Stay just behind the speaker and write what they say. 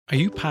Are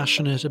you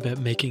passionate about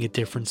making a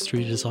difference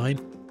through design?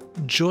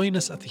 Join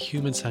us at the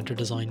Human Centred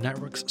Design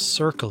Network's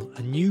Circle,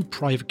 a new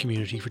private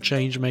community for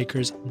change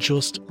makers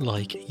just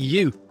like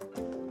you.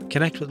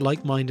 Connect with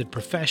like-minded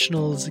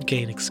professionals,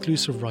 gain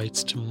exclusive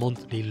rights to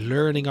monthly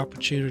learning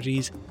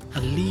opportunities,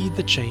 and lead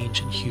the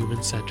change in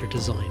human-centred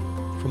design.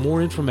 For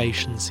more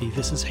information, see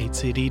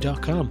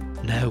thisishcd.com.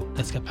 Now,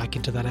 let's get back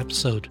into that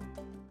episode.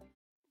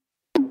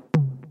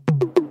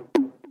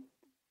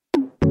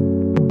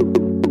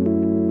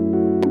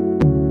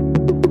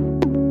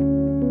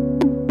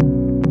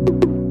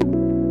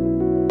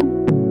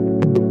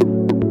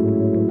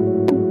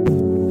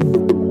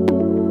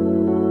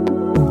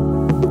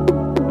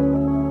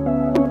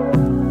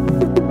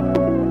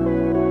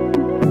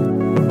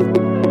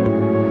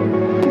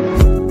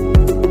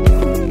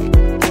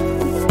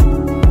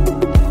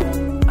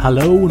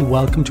 Hello and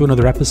welcome to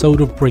another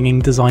episode of Bringing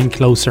Design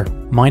Closer.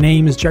 My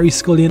name is Jerry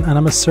Scullion and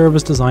I'm a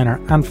service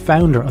designer and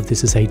founder of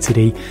This Is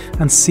HCD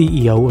and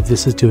CEO of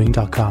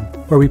thisisdoing.com,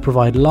 where we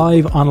provide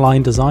live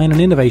online design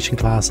and innovation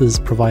classes,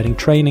 providing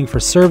training for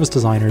service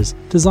designers,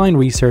 design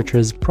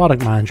researchers,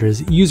 product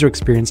managers, user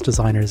experience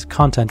designers,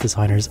 content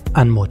designers,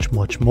 and much,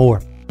 much more.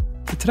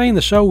 Today in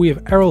the show we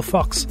have Eriol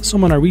Fox,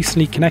 someone I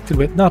recently connected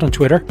with, not on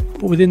Twitter,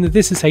 but within the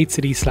This Is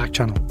HCD Slack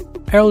channel.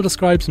 Eriol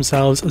describes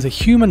himself as a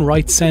human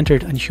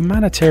rights-centred and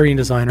humanitarian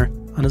designer,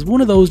 and is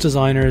one of those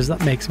designers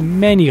that makes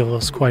many of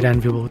us quite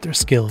enviable with their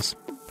skills.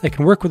 They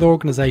can work with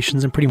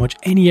organisations in pretty much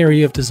any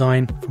area of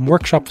design, from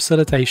workshop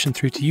facilitation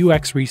through to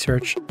UX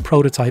research,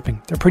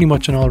 prototyping. They're pretty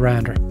much an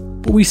all-rounder.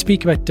 But we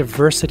speak about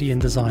diversity in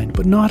design,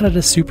 but not at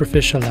a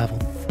superficial level.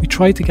 We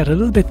try to get a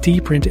little bit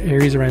deeper into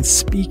areas around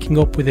speaking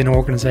up within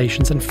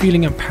organisations and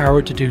feeling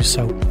empowered to do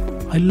so.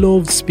 I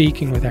loved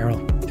speaking with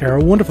Eriol. They're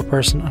a wonderful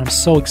person and I'm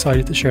so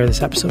excited to share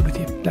this episode with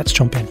you. Let's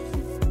jump in.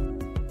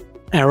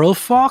 Eriol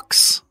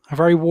Fox, a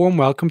very warm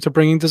welcome to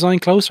Bringing Design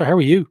Closer. How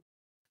are you?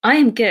 I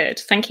am good.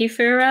 Thank you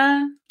for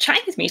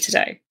chatting with me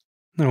today.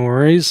 No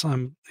worries.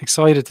 I'm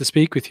excited to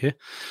speak with you.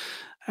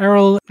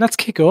 Eriol, let's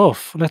kick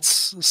off.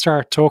 Let's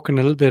start talking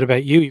a little bit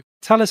about you.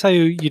 Tell us how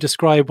you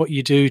describe what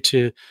you do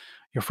to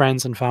your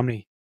friends and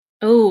family.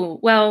 Oh,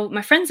 well,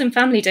 my friends and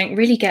family don't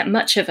really get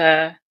much of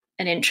an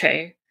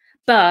intro.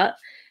 But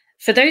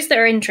for those that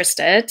are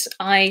interested,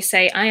 I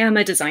say I am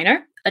a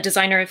designer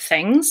of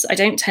things. I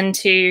don't tend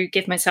to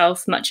give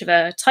myself much of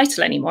a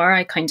title anymore.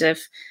 I kind of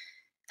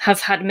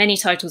have had many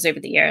titles over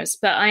the years,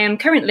 but I am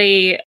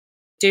currently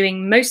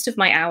doing most of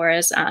my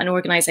hours at an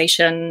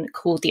organization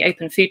called the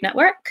Open Food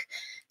Network.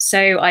 So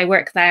I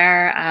work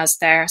there as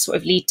their sort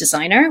of lead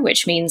designer,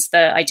 which means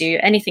that I do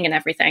anything and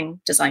everything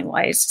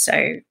design-wise.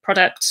 So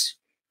product,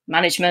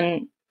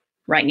 management,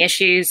 writing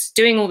issues,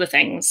 doing all the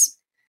things.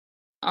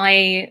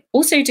 I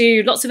also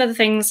do lots of other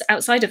things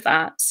outside of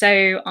that.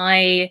 So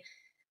I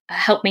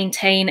help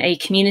maintain a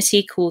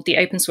community called the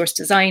Open Source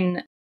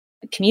Design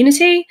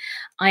Community.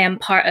 I am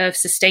part of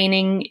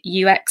sustaining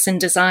UX and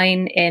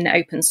design in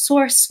open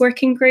source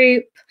working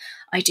group.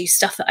 I do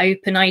stuff at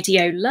Open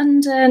IDEO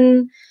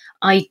London.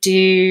 I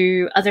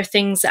do other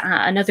things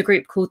at another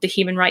group called the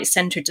Human Rights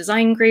Centred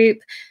Design Group.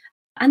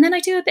 And then I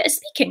do a bit of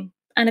speaking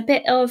and a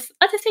bit of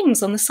other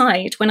things on the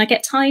side when I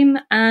get time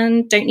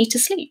and don't need to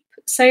sleep.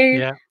 So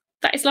yeah.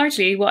 That is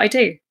largely what I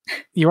do.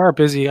 You are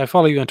busy. I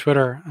follow you on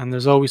Twitter and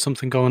there's always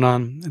something going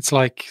on. It's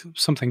like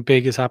something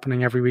big is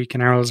happening every week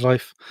in Eriol's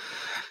life.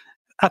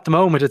 At the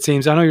moment, it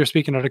seems. I know you're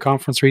speaking at a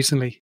conference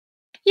recently.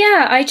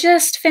 Yeah, I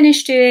just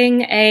finished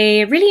doing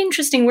a really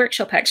interesting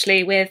workshop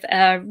actually with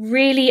a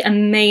really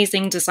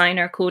amazing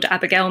designer called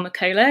Abigail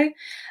Makolo.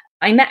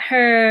 I met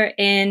her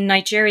in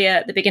Nigeria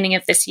at the beginning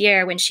of this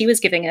year when she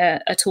was giving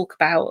a talk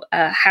about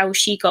how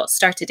she got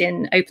started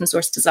in open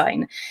source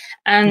design.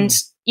 And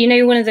you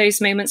know, one of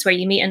those moments where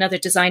you meet another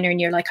designer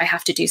and you're like, I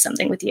have to do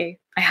something with you.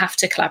 I have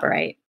to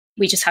collaborate.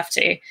 We just have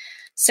to.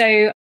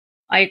 So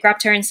I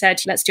grabbed her and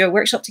said, let's do a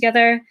workshop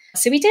together.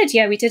 So we did.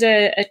 Yeah, we did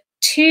a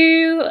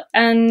 2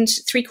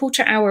 3/4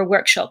 hour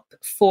workshop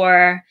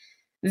for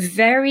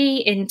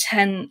very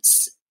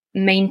intense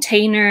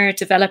maintainer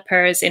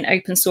developers in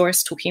open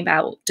source talking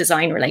about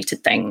design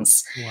related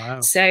things.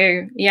 Wow.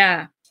 So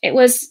yeah, it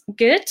was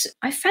good.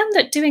 I found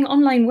that doing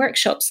online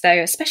workshops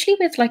though, especially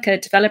with like a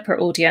developer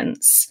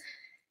audience,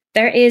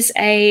 there is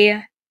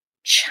a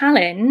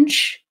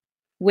challenge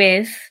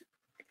with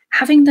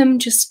having them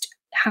just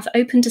have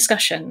open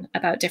discussion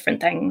about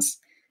different things.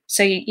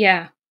 So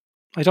yeah.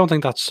 I don't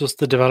think that's just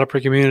the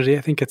developer community.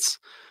 I think it's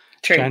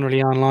true.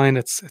 Generally online.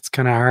 It's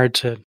kind of hard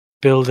to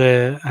build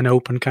an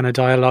open kind of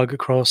dialogue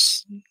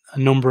across a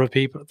number of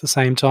people at the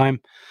same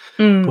time.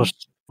 But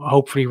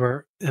hopefully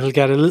it'll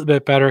get a little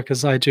bit better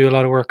because I do a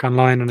lot of work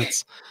online and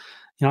it's,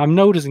 I'm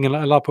noticing a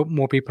lot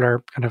more people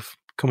are kind of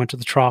coming to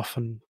the trough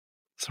and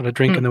sort of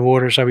drinking the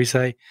water, shall we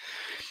say.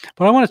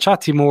 But I want to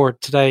chat to you more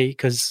today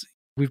because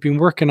we've been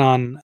working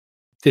on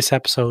this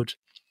episode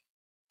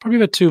probably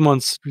about 2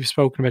 months. We've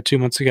spoken about 2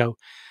 months ago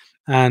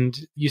and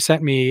you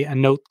sent me a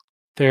note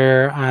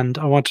there and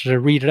I wanted to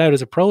read it out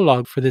as a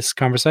prologue for this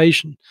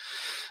conversation.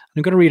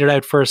 I'm going to read it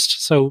out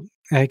first. So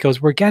it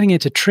goes, we're getting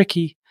into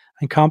tricky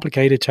and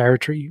complicated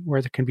territory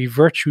where there can be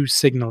virtue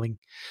signaling,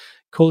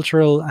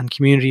 cultural and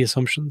community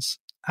assumptions,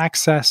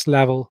 access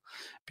level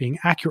being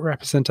accurate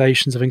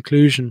representations of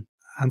inclusion,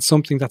 and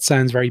something that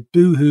sounds very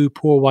boo-hoo,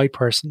 poor white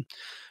person.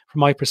 From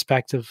my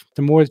perspective,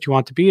 the more that you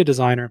want to be a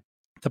designer,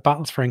 the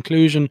battles for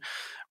inclusion,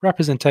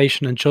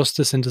 representation, and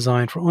justice in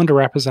design for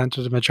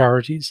underrepresented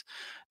majorities,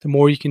 the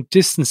more you can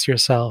distance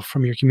yourself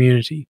from your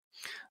community.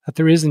 That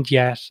there isn't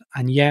yet,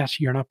 and yet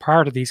you're not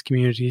part of these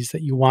communities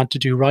that you want to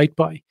do right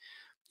by.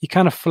 You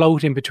kind of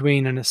float in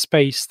between in a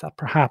space that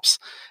perhaps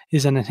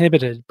is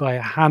inhibited by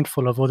a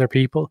handful of other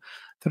people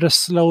that are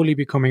slowly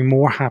becoming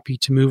more happy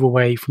to move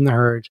away from the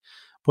herd,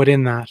 but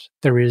in that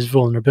there is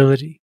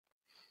vulnerability.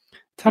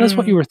 Tell us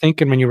what you were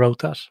thinking when you wrote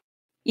that.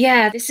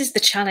 Yeah, this is the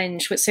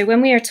challenge. So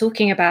when we are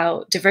talking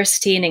about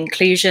diversity and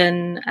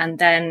inclusion and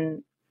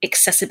then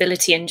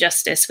accessibility and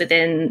justice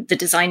within the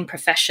design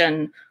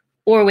profession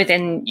or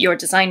within your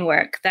design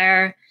work,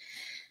 and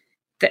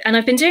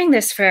I've been doing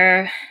this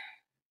for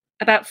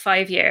about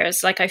 5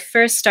 years. Like, I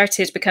first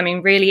started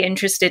becoming really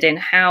interested in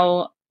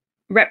how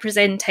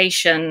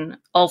representation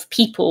of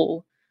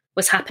people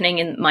was happening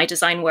in my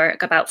design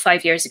work about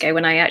 5 years ago,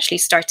 when I actually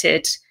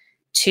started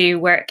to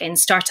work in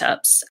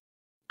startups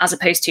as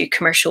opposed to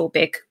commercial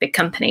big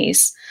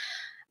companies.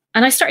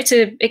 And I started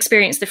to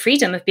experience the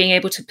freedom of being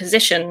able to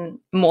position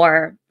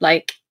more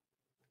like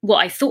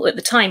what I thought at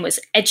the time was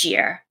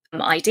edgier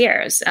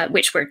ideas,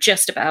 which were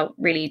just about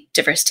really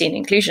diversity and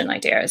inclusion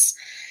ideas.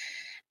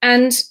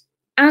 And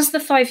as the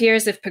 5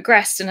 years have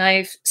progressed and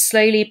I've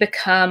slowly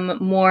become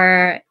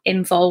more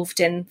involved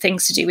in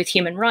things to do with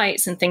human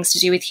rights and things to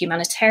do with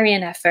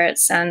humanitarian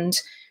efforts, and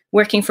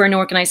working for an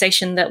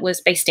organization that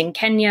was based in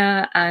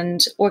Kenya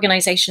and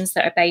organizations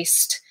that are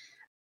based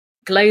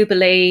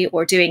globally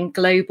or doing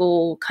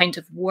global kind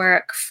of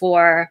work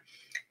for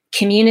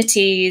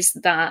communities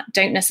that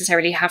don't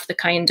necessarily have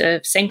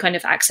the same kind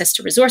of access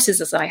to resources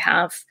as I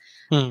have,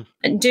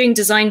 and doing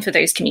design for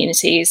those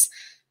communities,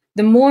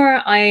 the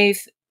more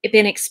I've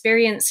been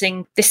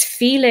experiencing this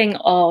feeling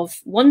of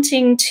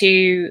wanting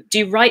to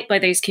do right by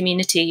those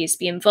communities,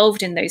 be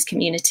involved in those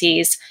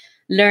communities,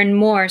 learn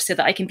more so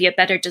that I can be a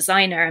better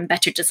designer and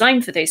better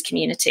design for those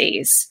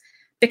communities,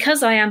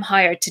 because I am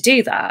hired to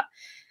do that.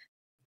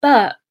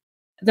 But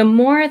the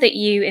more that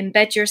you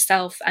embed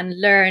yourself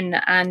and learn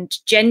and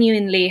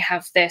genuinely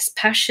have this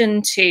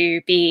passion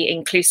to be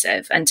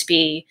inclusive and to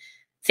be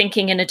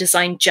thinking in a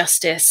design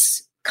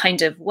justice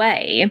kind of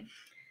way,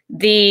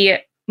 the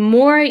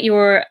more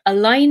you're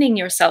aligning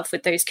yourself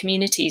with those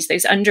communities,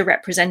 those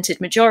underrepresented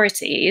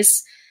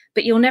majorities,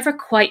 but you'll never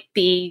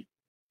be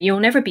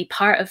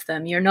part of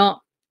them.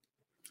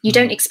 You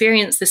don't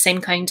experience the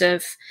same kind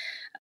of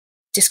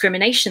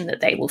discrimination that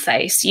they will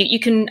face. You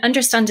can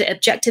understand it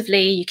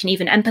objectively, you can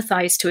even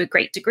empathize to a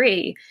great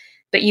degree,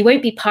 but you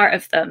won't be part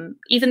of them,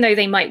 even though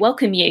they might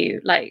welcome you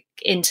like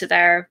into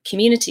their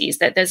communities.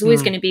 That there's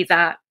always going to be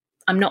that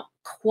I'm not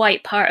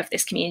quite part of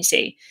this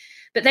community.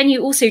 But then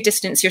you also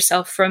distance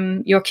yourself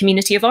from your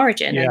community of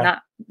origin, and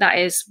that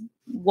is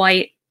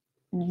white,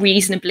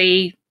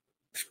 reasonably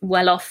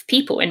well-off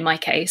people in my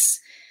case.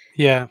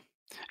 Yeah,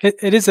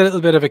 it is a little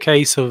bit of a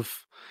case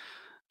of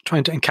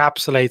trying to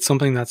encapsulate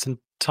something that's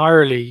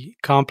entirely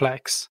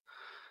complex.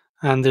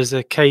 And there's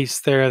a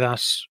case there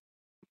that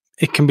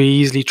it can be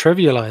easily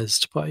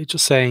trivialized by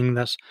just saying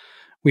that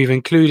we've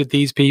included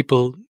these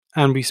people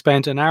and we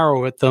spent an hour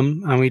with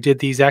them and we did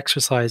these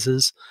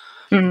exercises.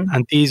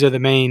 And these are the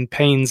main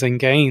pains and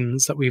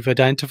gains that we've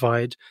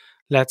identified.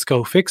 Let's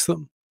go fix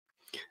them.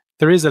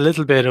 There is a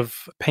little bit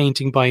of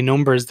painting by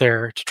numbers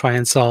there to try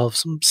and solve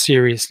some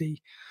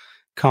seriously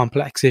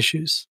complex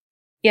issues.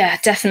 Yeah,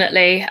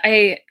 definitely.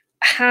 I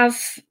have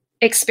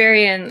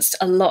experienced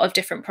a lot of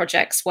different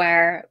projects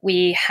where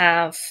we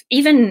have,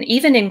 even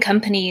in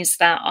companies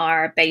that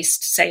are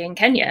based, say, in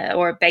Kenya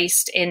or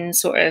based in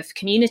sort of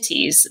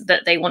communities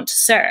that they want to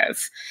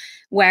serve,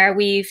 where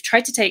we've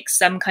tried to take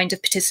some kind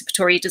of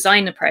participatory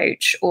design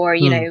approach, or,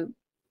 you know,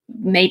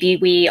 maybe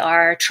we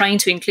are trying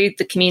to include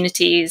the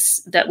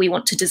communities that we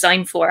want to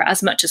design for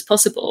as much as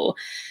possible.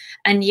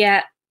 And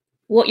yet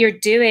what you're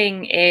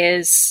doing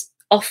is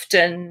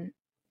often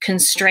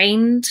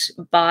constrained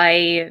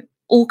by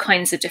all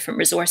kinds of different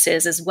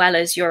resources, as well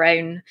as your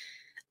own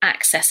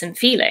access and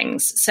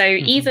feelings. So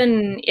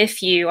even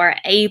if you are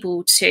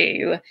able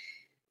to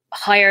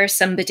hire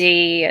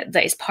somebody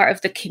that is part of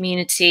the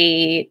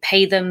community,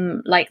 pay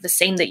them like the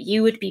same that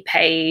you would be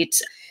paid,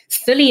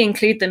 fully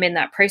include them in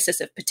that process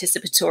of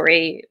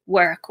participatory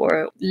work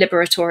or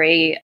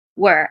liberatory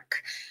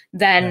work,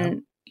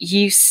 then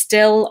you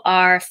still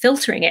are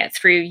filtering it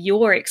through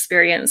your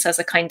experience as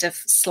a kind of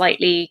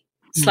slight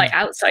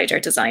outsider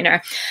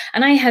designer.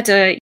 And I had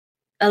a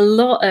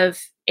lot of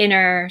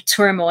inner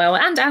turmoil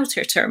and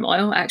outer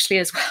turmoil actually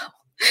as well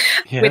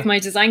with my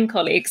design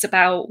colleagues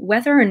about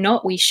whether or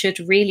not we should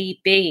really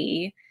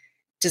be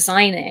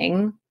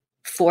designing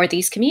for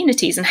these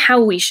communities and how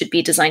we should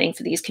be designing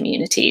for these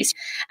communities.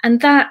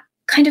 And that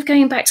kind of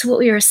going back to what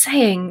we were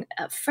saying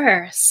at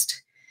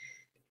first,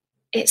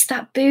 it's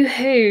that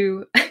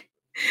boo-hoo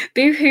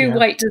Boohoo, Yeah.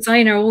 white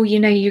designer. Oh,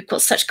 you've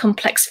got such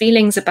complex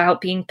feelings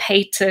about being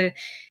paid to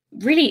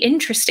really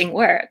interesting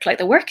work. Like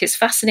the work is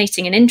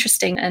fascinating and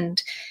interesting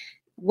and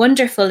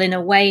wonderful in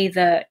a way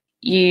that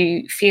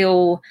you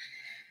feel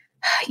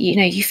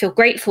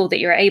grateful that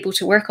you're able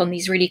to work on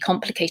these really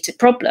complicated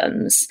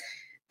problems.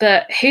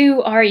 But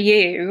who are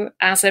you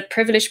as a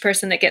privileged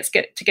person that gets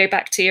to go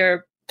back to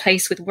your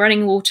place with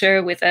running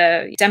water, with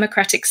a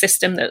democratic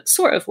system that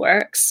sort of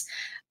works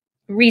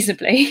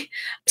reasonably,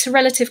 to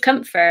relative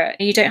comfort?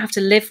 You don't have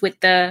to live with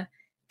the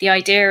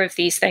idea of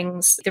these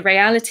things, the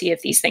reality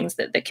of these things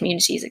that the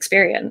communities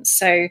experience.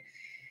 So,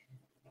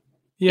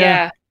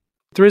 yeah.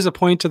 There is a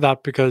point to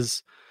that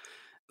because,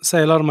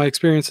 say, a lot of my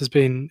experience has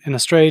been in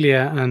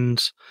Australia,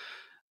 and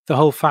the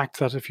whole fact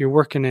that if you're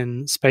working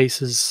in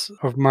spaces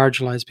of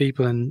marginalized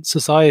people in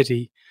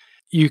society,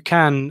 you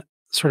can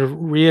sort of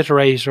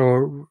reiterate,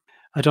 or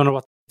I don't know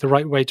what the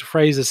right way to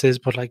phrase this is,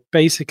 but like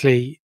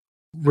basically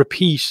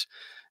repeat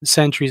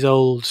centuries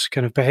old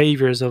kind of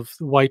behaviors of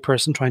the white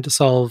person trying to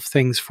solve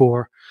things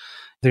for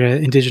the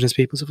Indigenous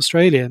peoples of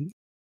Australia.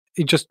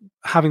 Just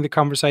having the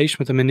conversation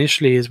with them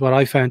initially is what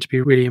I found to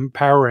be really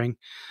empowering,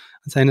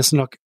 and saying, listen,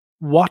 look,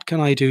 what can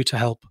I do to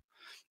help?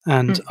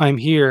 And I'm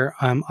here,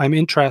 I'm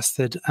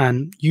interested,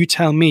 and you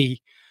tell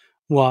me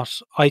what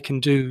I can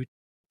do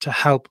to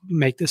help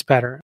make this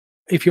better,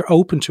 if you're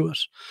open to it.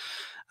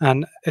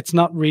 And it's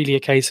not really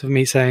a case of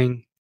me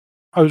saying,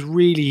 I was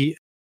really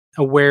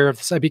aware of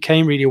this. I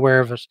became really aware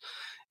of it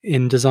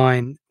in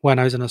design when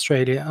I was in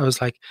Australia. I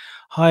was like,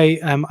 hi,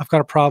 I've got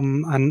a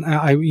problem, and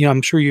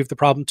I'm sure you have the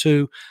problem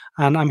too,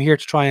 and I'm here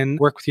to try and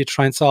work with you to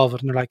try and solve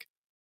it. And they're like,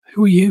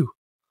 who are you?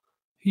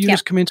 You Yeah.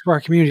 just come into our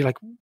community. Like,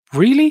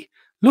 really?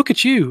 Look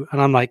at you.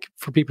 And I'm like,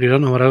 for people who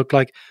don't know what I look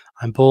like,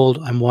 I'm bald,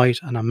 I'm white,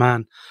 and I'm a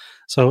man.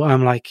 So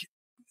I'm like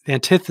the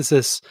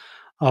antithesis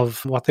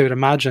of what they would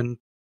imagine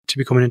to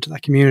be coming into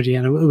that community.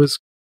 And it was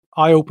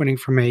eye-opening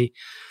for me.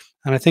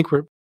 And I think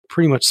we're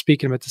pretty much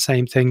speaking about the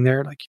same thing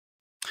there. Like,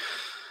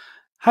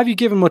 have you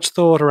given much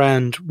thought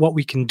around what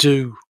we can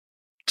do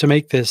to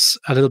make this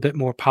a little bit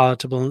more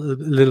palatable, a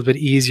little bit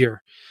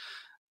easier?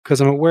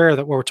 Because I'm aware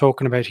that what we're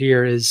talking about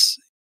here is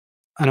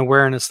an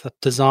awareness that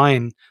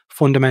design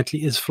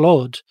fundamentally is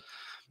flawed.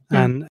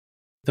 And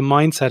the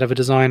mindset of a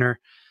designer,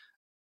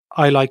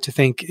 I like to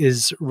think,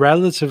 is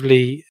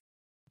relatively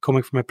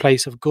coming from a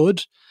place of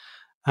good,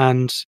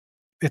 and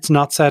it's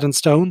not set in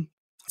stone.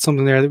 It's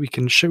something there that we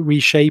can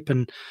reshape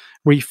and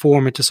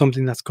reform into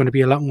something that's going to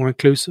be a lot more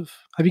inclusive.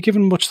 Have you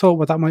given much thought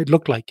what that might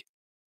look like?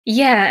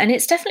 Yeah, and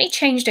it's definitely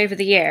changed over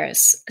the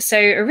years. So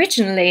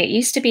originally it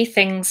used to be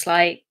things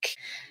like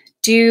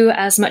do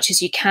as much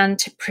as you can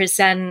to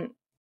present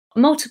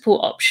multiple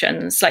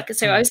options. I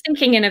was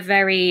thinking in a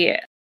very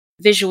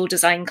visual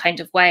design kind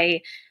of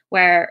way,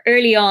 where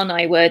early on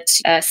I would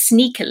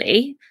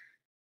sneakily,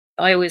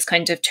 I always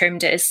kind of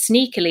termed it as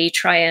sneakily,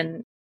 try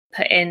and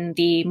put in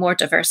the more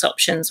diverse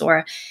options,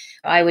 or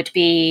I would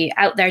be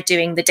out there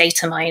doing the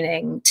data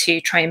mining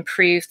to try and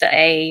prove that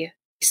a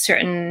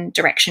certain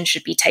direction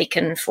should be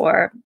taken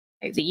for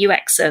the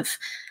UX of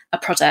a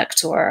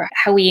product, or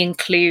how we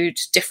include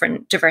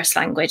different diverse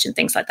language and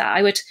things like that.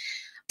 I would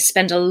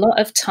spend a lot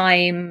of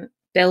time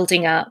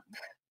building up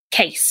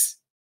case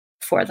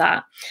for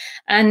that.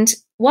 And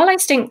while I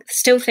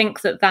still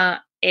think that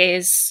that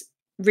is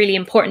really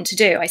important to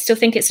do, I still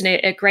think it's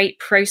a great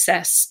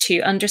process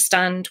to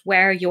understand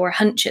where your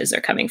hunches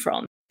are coming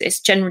from. It's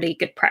generally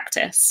good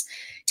practice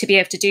to be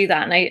able to do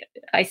that. And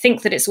I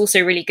think that it's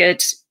also really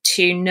good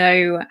to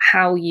know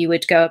how you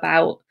would go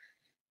about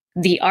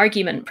the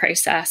argument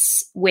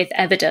process with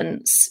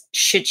evidence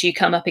should you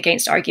come up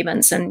against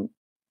arguments. And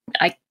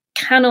I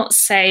cannot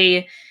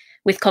say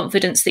with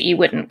confidence that you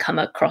wouldn't come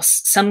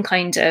across some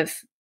kind of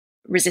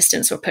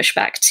resistance or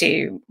pushback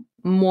to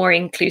more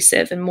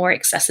inclusive and more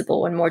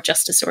accessible and more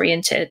justice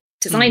oriented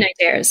design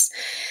ideas.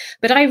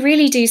 But I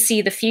really do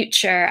see the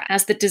future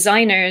as the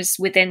designers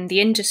within the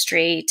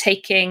industry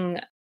taking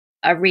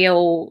a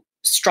real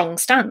strong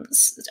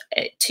stance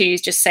to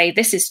just say,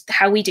 this is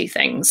how we do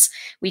things.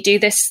 We do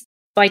this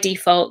by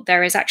default.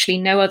 There is actually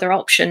no other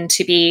option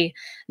to be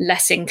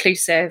less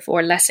inclusive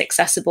or less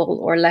accessible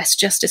or less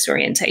justice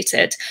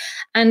orientated.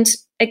 And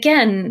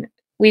again,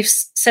 we've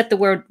said the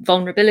word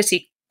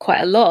vulnerability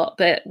quite a lot,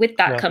 but with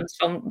that comes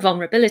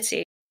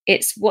vulnerability.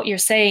 It's what you're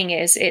saying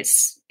is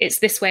it's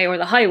this way or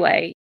the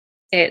highway.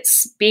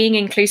 It's being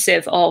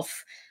inclusive of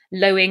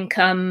low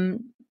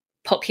income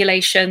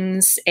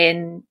populations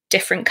in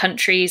different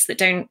countries that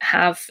don't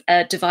have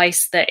a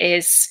device that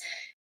is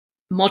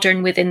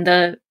modern within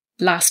the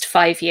last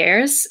 5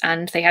 years,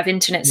 and they have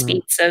internet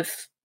speeds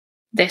of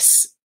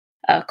this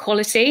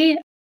quality,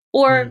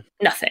 or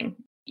nothing.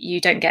 You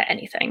don't get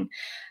anything.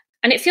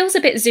 And it feels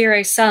a bit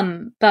zero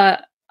sum,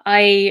 but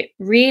I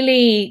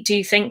really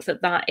do think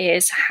that that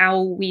is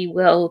how we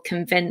will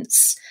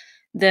convince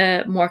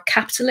the more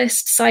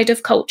capitalist side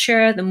of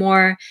culture,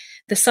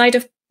 the side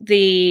of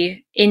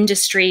the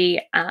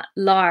industry at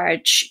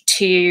large,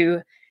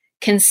 to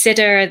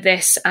consider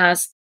this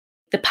as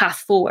the path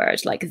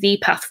forward, like the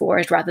path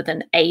forward rather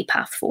than a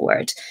path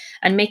forward,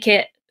 and make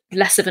it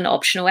less of an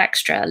optional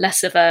extra,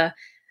 less of a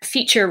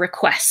feature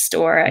request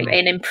or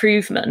an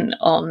improvement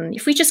on,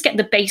 if we just get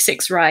the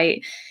basics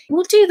right,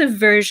 we'll do the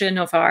version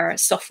of our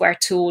software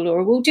tool,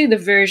 or we'll do the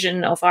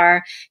version of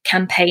our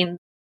campaign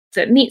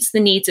that meets the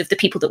needs of the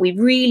people that we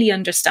really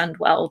understand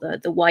well,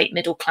 the white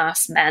middle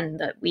class men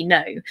that we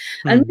know.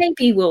 And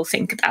maybe we'll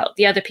think about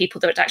the other people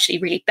that would actually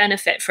really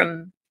benefit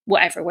from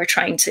whatever we're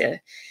trying to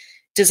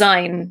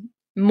design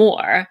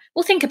more.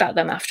 We'll think about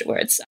them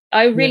afterwards.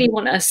 I really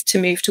want us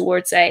to move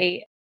towards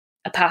a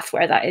path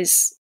where that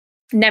is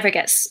never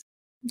gets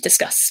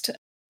discussed at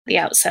the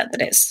outset,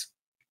 that it's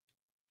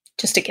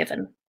just a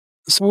given.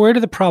 So where do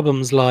the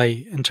problems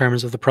lie in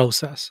terms of the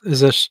process?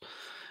 Is it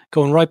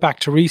going right back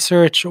to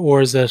research,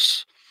 or is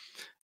it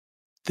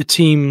the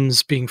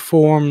teams being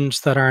formed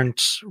that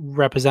aren't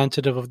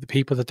representative of the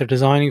people that they're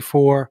designing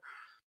for,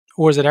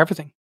 or is it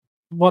everything?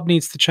 What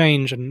needs to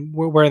change, and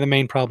where are the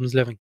main problems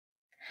living?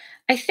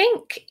 I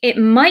think it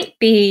might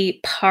be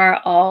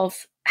part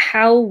of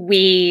how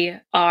we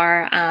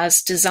are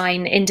as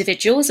design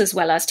individuals as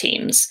well as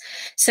teams.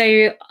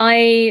 So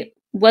I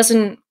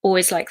wasn't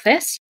always like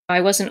this.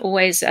 I wasn't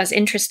always as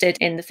interested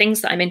in the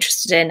things that I'm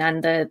interested in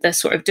and the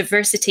sort of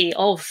diversity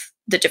of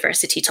the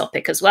diversity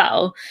topic as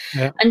well,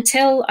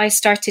 until I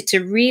started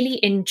to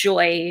really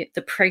enjoy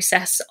the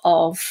process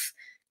of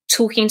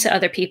talking to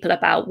other people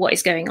about what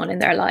is going on in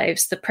their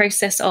lives, the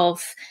process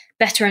of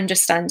better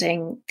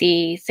understanding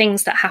the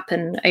things that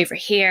happen over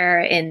here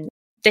in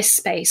this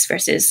space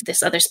versus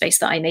this other space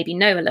that I maybe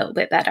know a little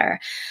bit better.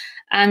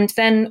 And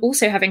then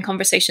also having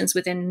conversations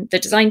within the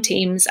design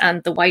teams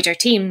and the wider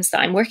teams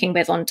that I'm working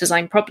with on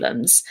design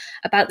problems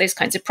about those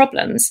kinds of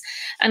problems.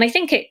 And I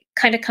think it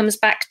kind of comes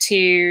back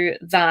to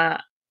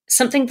that,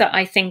 something that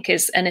I think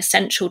is an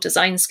essential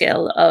design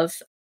skill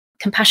of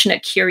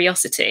compassionate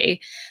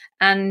curiosity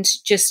and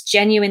just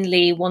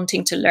genuinely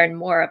wanting to learn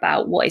more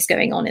about what is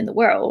going on in the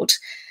world.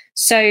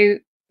 So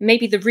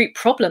maybe the root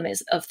problem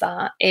of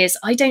that is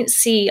I don't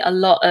see a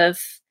lot of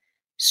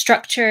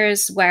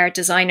structures where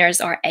designers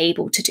are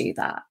able to do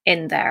that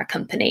in their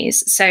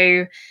companies.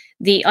 So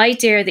the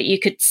idea that you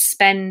could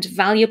spend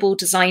valuable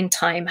design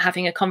time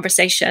having a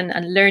conversation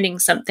and learning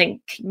something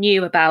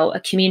new about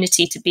a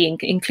community to be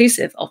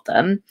inclusive of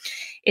them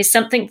is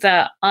something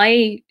that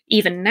I,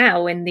 even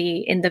now in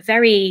the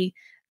very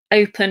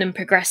open and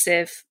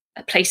progressive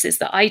places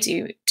that I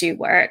do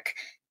work,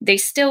 they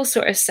still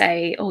sort of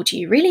say, oh, do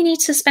you really need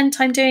to spend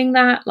time doing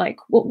that? Like,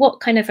 what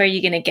kind of are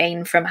you going to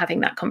gain from having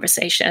that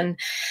conversation?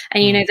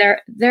 And, you know,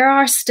 there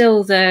are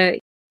still the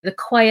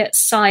quiet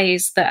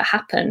sighs that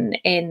happen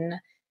in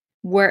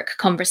work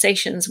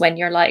conversations when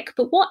you're like,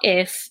 but what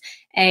if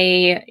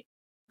a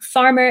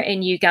farmer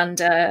in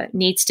Uganda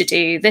needs to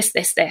do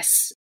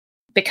this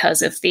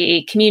because of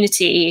the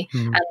community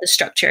and the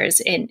structures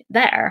in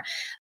there?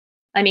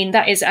 I mean,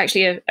 that is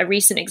actually a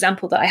recent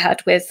example that I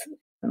had with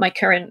my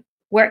current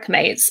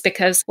workmates,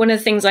 because one of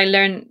the things I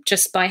learned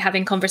just by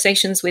having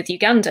conversations with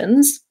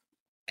Ugandans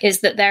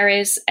is that there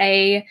is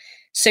a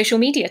social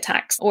media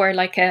tax, or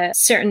like a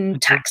certain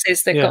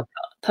taxes that got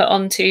put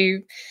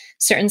onto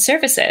certain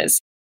services.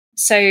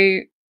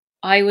 So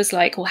I was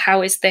like, well,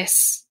 how is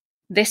this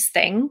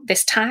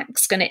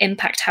tax going to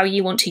impact how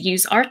you want to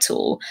use our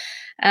tool?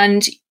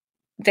 And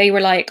they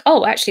were like,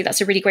 oh, actually, that's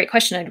a really great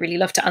question. I'd really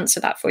love to answer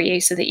that for you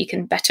so that you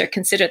can better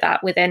consider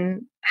that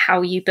within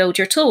how you build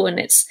your tool. And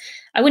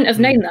I wouldn't have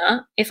known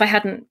that if I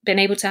hadn't been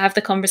able to have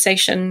the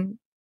conversation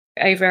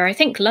over, I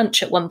think,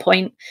 lunch at one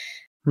point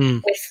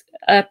with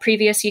a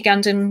previous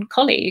Ugandan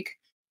colleague.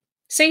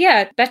 So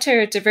yeah,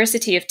 better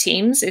diversity of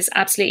teams is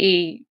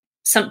absolutely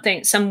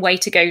some way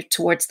to go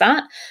towards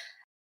that.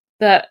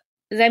 But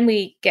then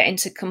we get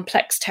into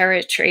complex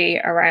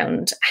territory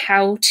around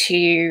how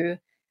to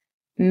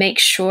make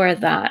sure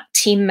that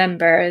team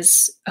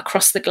members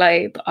across the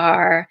globe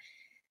are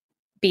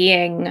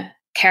being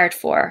cared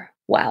for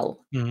well.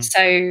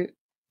 So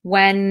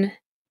when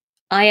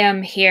I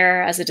am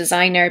here as a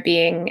designer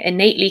being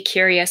innately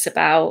curious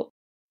about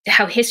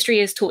how history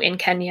is taught in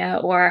Kenya,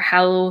 or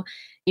how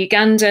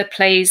Uganda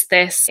plays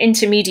this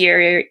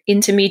intermediary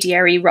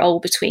role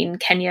between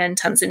Kenya and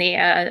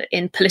Tanzania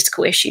in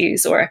political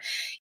issues, or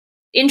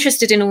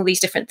interested in all these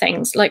different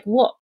things, like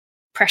what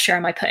pressure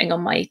am I putting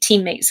on my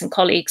teammates and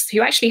colleagues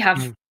who actually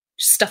have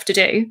stuff to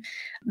do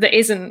that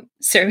isn't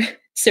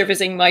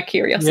servicing my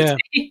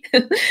curiosity?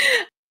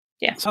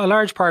 Yeah. So a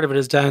large part of it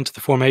is down to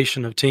the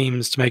formation of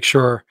teams to make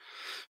sure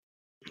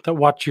that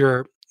what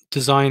you're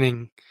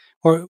designing,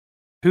 or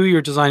who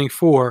you're designing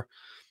for,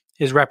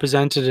 is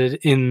represented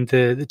in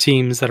the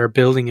teams that are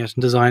building it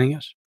and designing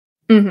it.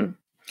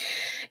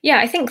 Yeah,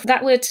 I think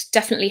that would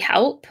definitely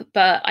help,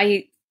 but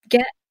I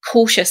get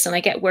cautious and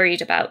I get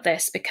worried about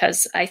this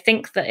because I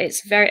think that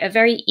it's a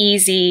very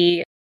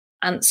easy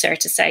answer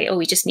to say, oh,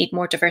 we just need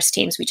more diverse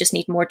teams, we just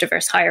need more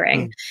diverse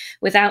hiring,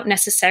 without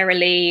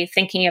necessarily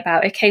thinking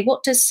about, okay,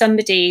 what does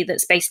somebody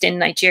that's based in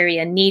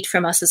Nigeria need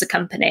from us as a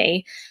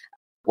company,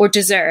 or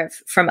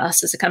deserve from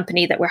us as a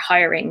company that we're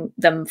hiring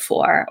them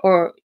for?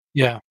 Or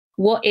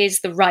what is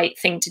the right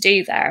thing to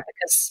do there?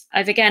 Because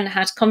I've again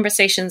had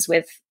conversations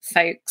with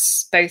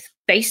folks both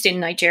based in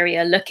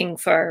Nigeria looking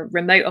for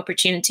remote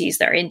opportunities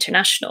that are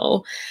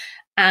international,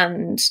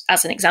 and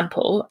as an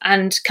example,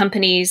 and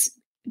companies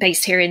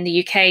based here in the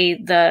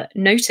UK that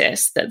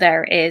notice that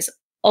there is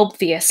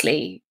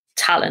obviously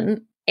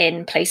talent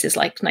in places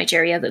like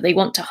Nigeria that they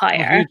want to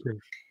hire. Oh,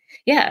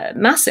 yeah,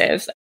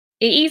 massive.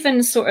 It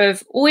even sort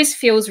of always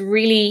feels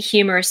really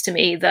humorous to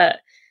me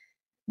that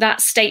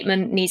that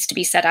statement needs to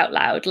be said out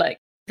loud. Like,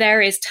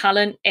 there is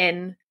talent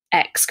in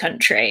X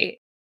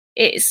country.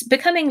 It's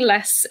becoming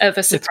less of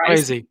a surprise.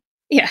 It's crazy.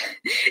 Yeah,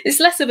 it's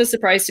less of a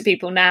surprise to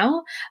people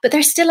now, but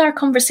there still are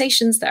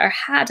conversations that are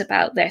had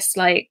about this.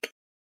 Like,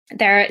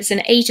 there is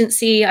an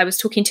agency I was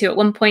talking to at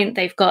one point.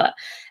 They've got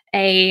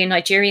a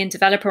Nigerian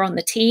developer on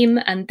the team,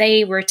 and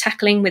they were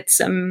tackling with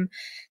some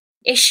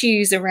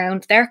issues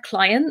around their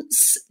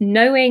clients,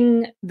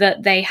 knowing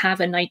that they have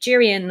a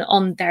Nigerian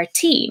on their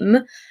team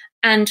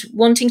and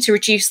wanting to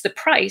reduce the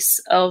price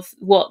of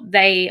what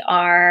they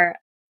are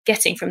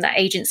getting from that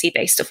agency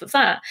based off of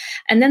that.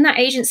 And then that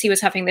agency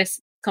was having this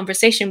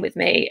conversation with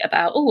me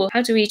about, oh, well,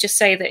 how do we just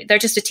say that they're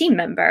just a team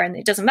member and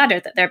it doesn't matter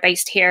that they're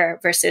based here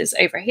versus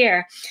over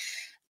here?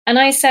 And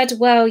I said,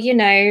 well, you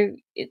know,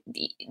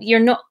 you're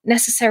not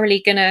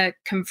necessarily going to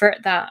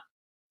convert that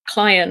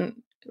client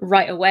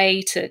right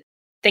away to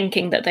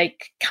thinking that they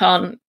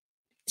can't,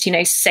 you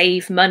know,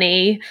 save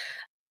money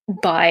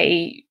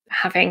by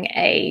having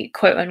a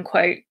quote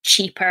unquote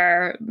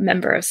cheaper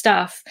member of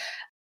staff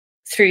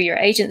through your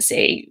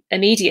agency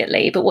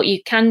immediately. But what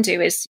you can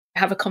do is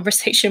have a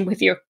conversation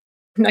with your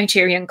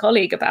Nigerian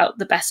colleague about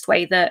the best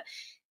way that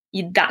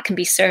that can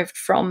be served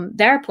from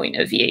their point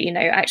of view. You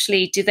know,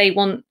 actually,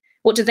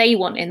 what do they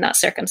want in that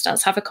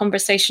circumstance? Have a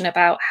conversation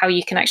about how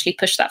you can actually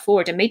push that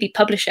forward and maybe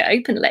publish it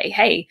openly.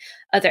 Hey,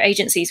 other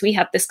agencies, we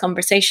had this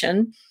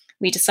conversation.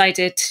 We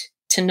decided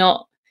to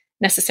not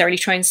necessarily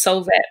try and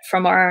solve it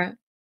from our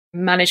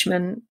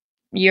management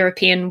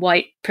European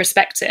white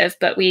perspective,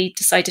 but we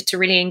decided to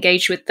really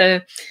engage with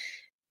the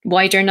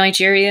wider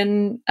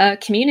Nigerian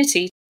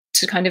community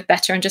to kind of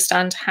better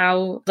understand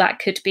how that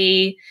could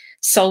be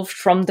solved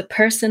from the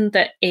person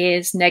that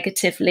is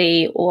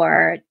negatively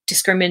or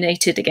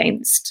discriminated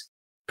against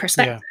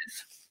perspective.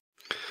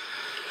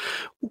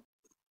 Yeah.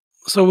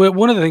 So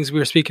one of the things we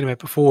were speaking about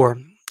before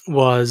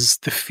was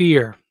the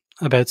fear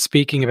about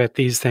speaking about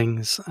these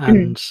things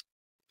and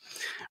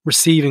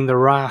receiving the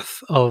wrath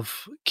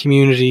of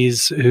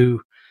communities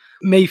who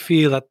may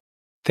feel that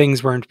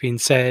things weren't being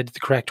said the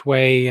correct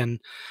way.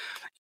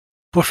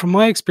 But from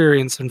my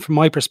experience and from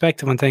my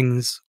perspective on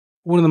things,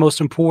 one of the most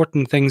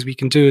important things we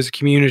can do as a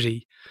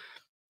community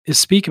is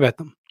speak about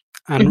them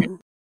and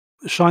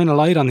shine a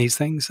light on these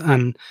things.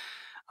 And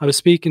I was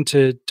speaking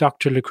to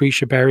Dr.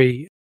 Lucretia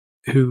Berry,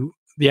 who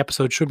the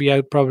episode should be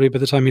out probably by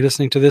the time you're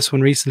listening to this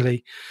one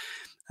recently.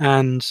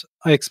 And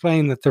I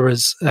explained that there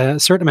was a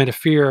certain amount of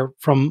fear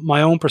from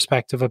my own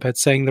perspective about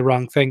saying the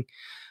wrong thing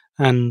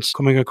and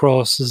coming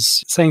across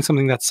as saying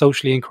something that's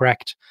socially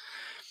incorrect.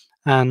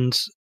 And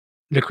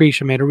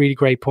Lucretia made a really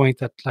great point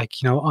that,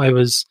 like, you know,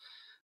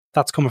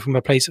 that's coming from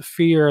a place of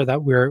fear,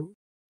 that we're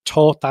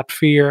taught that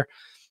fear.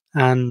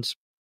 And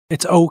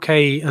it's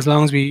okay as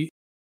long as we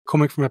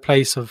coming from a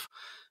place of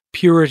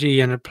purity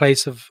and a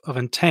place of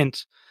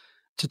intent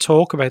to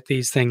talk about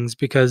these things,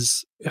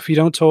 because if you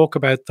don't talk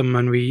about them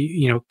and we,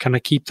 you know, kind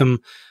of keep them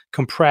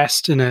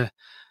compressed in a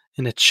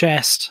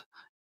chest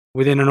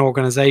within an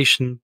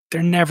organization,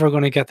 they're never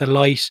going to get the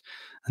light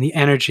and the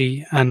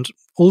energy and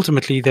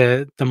ultimately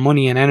the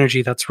money and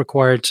energy that's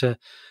required to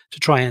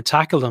try and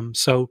tackle them.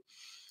 So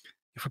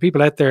for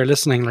people out there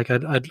listening, like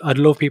I'd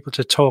love people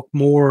to talk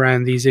more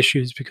around these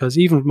issues, because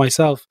even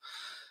myself,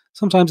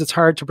 sometimes it's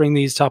hard to bring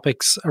these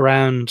topics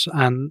around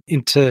and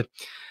into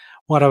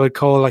what I would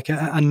call like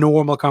a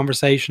normal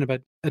conversation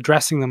about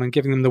addressing them and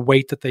giving them the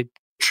weight that they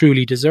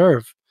truly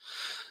deserve.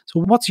 So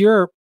what's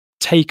your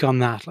take on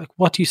that? Like,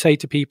 what do you say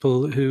to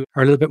people who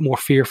are a little bit more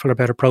fearful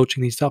about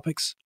approaching these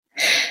topics?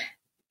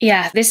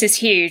 Yeah, this is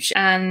huge.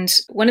 And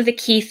one of the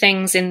key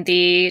things in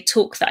the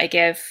talk that I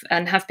give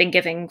and have been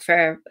giving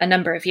for a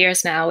number of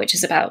years now, which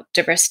is about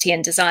diversity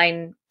in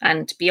design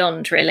and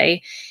beyond,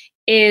 really,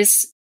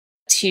 is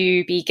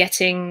to be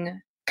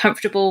getting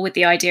comfortable with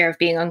the idea of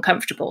being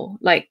uncomfortable.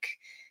 Like,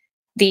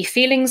 the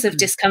feelings of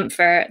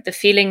discomfort, the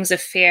feelings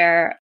of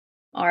fear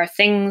are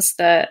things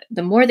that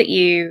the more that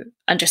you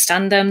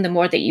understand them, the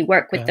more that you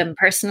work with them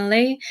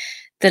personally,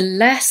 the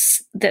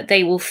less that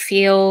they will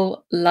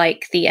feel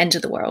like the end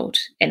of the world,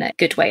 in a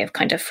good way of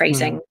kind of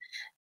phrasing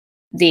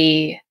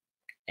the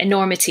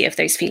enormity of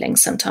those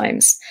feelings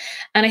sometimes.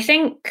 And I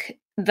think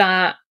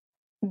that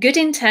good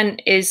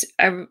intent is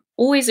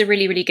always a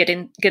really, really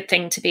good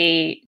thing to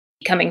be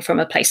coming from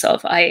a place of.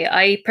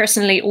 I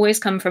personally always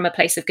come from a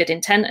place of good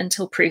intent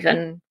until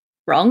proven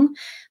wrong.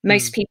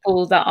 Most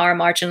people that are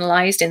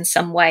marginalized in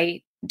some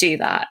way do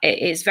that. It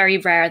is very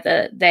rare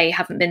that they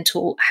haven't been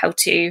taught how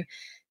to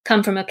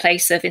come from a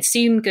place of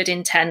assume good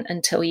intent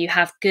until you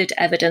have good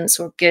evidence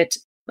or good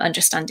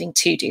understanding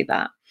to do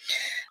that.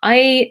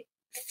 I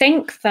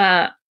think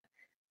that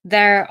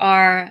there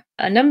are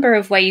a number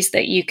of ways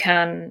that you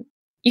can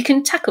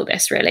tackle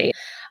this, really.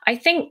 I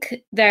think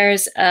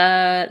there's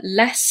a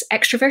less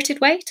extroverted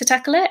way to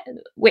tackle it,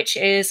 which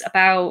is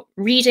about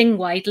reading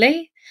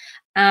widely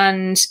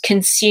and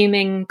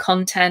consuming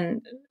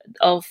content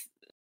of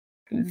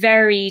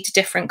varied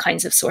different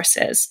kinds of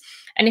sources.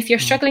 And if you're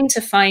struggling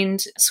to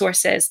find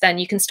sources, then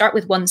you can start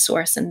with one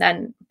source and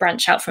then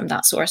branch out from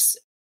that source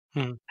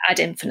ad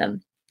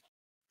infinitum.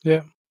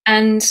 Yeah.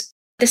 And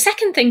the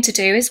second thing to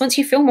do is, once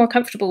you feel more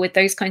comfortable with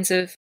those kinds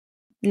of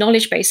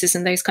knowledge bases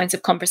and those kinds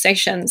of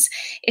conversations,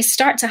 is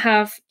start to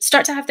have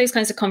those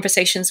kinds of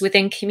conversations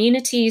within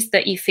communities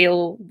that you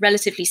feel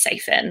relatively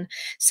safe in.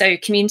 So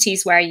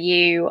communities where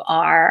you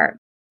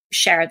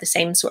share the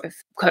same sort of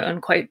quote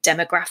unquote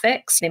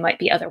demographics. They might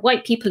be other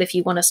white people if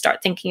you want to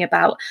start thinking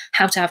about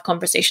how to have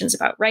conversations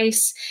about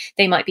race.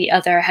 They might be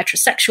other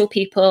heterosexual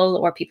people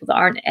or people that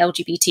aren't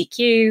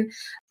LGBTQ.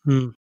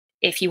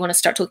 If you want to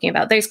start talking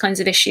about those kinds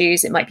of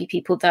issues, it might be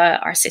people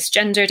that are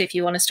cisgendered if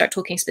you want to start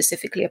talking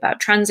specifically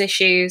about trans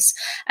issues.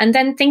 And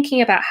then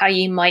thinking about how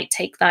you might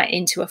take that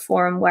into a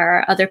forum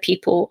where other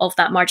people of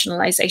that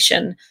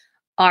marginalization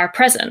are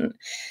present.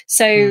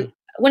 So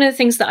one of the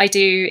things that I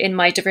do in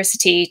my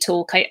diversity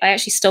talk, I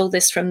actually stole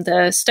this from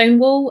the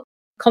Stonewall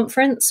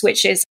conference,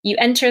 which is you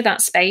enter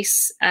that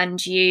space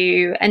and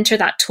you enter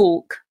that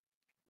talk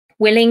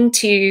willing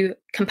to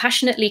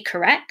compassionately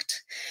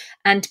correct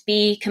and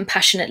be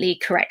compassionately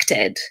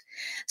corrected.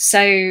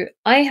 So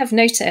I have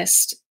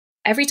noticed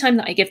every time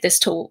that I give this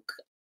talk,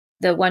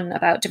 the one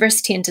about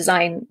diversity and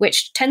design,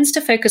 which tends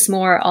to focus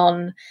more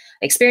on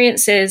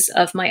experiences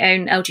of my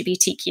own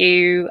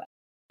LGBTQ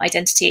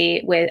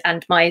identity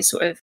and my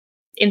sort of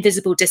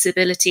invisible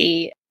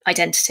disability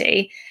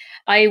identity,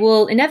 I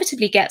will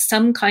inevitably get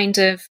some kind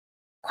of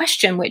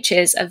question, which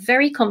is a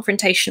very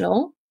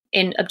confrontational,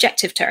 in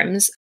objective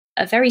terms,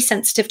 a very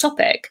sensitive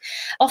topic.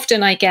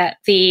 Often I get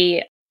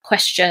the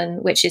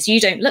question, which is, "You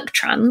don't look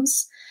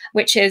trans,"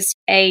 which is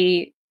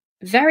it's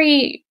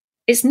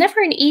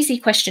never an easy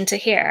question to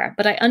hear,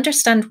 but I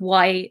understand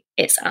why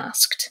it's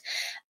asked.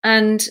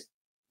 And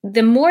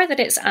the more that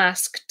it's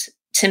asked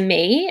to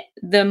me,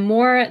 the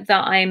more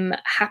that I'm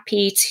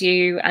happy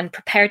to and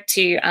prepared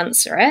to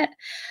answer it.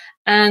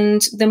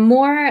 And the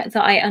more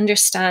that I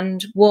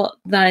understand what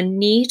the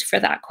need for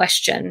that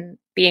question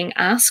being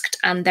asked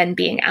and then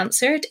being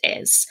answered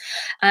is.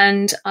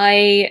 And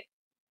I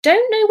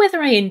don't know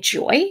whether I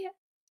enjoy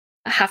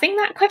having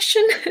that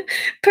question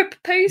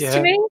proposed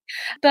to me,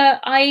 but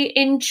I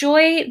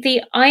enjoy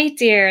the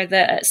idea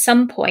that at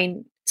some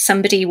point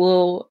somebody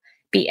will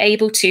be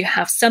able to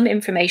have some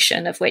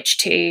information of which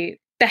to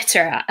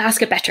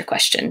ask a better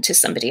question to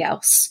somebody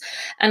else.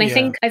 And I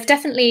think I've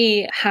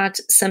definitely had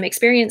some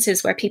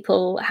experiences where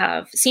people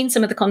have seen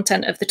some of the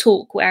content of the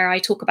talk where I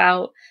talk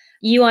about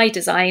UI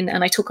design,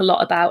 and I talk a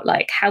lot about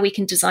like how we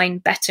can design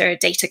better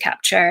data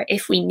capture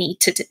if we need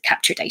to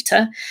capture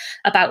data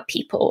about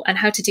people, and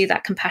how to do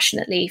that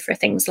compassionately for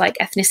things like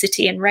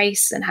ethnicity and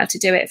race, and how to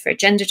do it for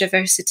gender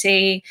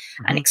diversity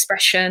and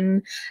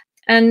expression.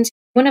 And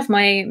one of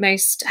my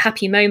most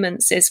happy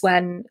moments is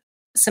when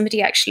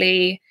somebody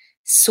actually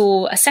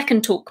saw a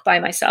second talk by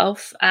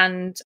myself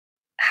and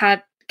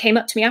came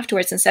up to me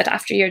afterwards and said,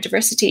 "After your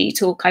diversity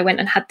talk, I went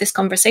and had this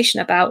conversation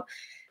about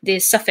the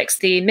suffix,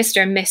 the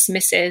Mr., Miss,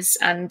 Mrs.,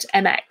 and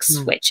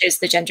MX, which is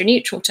the gender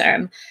neutral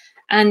term."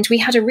 And we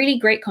had a really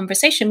great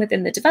conversation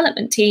within the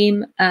development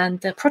team and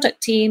the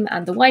product team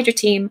and the wider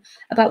team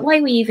about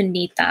why we even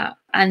need that.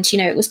 And, you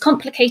know, it was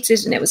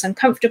complicated and it was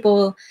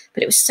uncomfortable,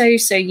 but it was so,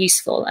 so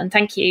useful. And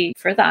thank you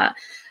for that.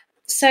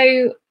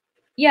 So,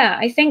 yeah,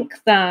 I think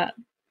that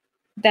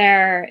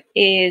there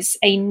is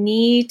a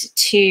need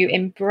to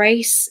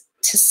embrace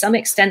to some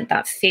extent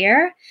that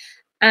fear.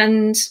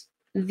 And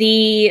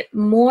the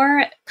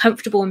more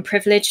comfortable and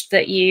privileged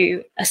that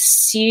you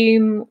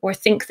assume or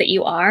think that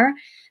you are,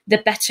 the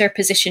better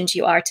positioned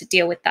you are to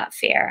deal with that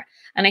fear.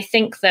 And I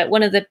think that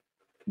one of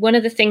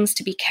the things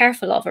to be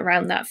careful of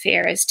around that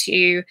fear is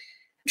to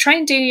try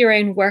and do your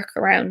own work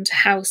around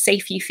how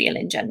safe you feel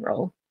in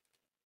general.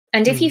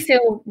 And if you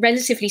feel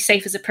relatively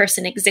safe as a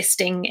person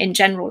existing in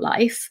general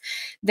life,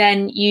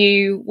 then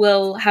you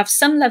will have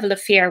some level of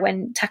fear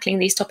when tackling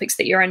these topics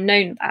that are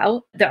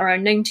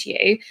unknown to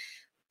you.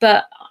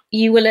 But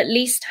you will at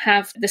least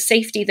have the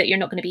safety that you're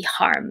not going to be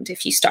harmed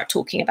if you start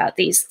talking about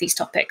these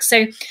topics.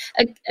 So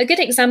a good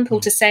example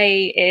to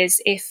say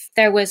is if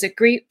there was a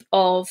group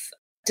of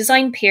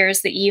design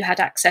peers that you had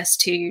access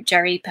to,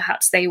 Jerry,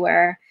 perhaps they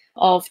were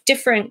of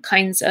different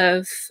kinds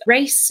of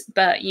race,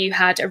 but you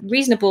had a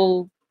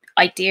reasonable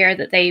idea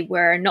that they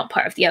were not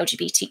part of the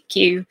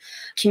LGBTQ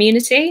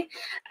community,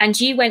 and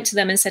you went to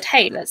them and said,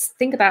 "Hey, let's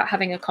think about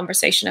having a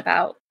conversation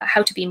about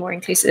how to be more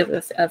inclusive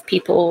of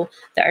people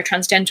that are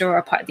transgender or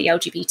are part of the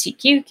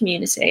LGBTQ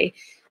community."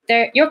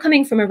 You're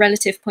coming from a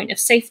relative point of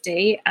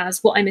safety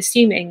as what I'm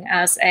assuming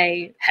as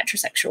a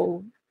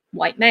heterosexual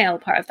white male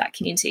part of that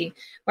community.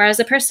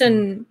 Whereas a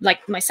person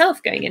like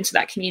myself going into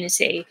that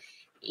community,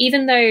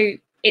 even though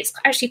it's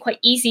actually quite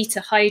easy to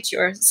hide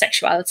your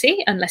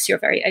sexuality unless you're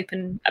very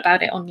open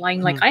about it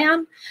online, like I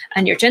am,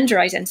 and your gender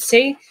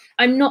identity.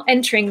 I'm not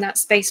entering that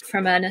space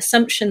from an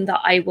assumption that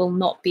I will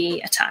not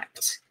be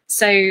attacked.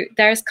 So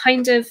there's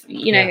kind of,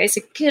 it's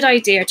a good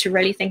idea to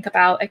really think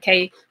about,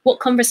 okay, what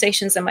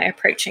conversations am I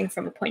approaching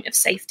from a point of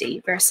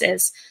safety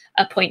versus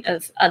a point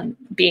of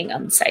being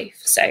unsafe?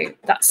 So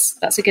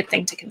that's a good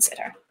thing to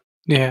consider.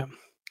 Yeah.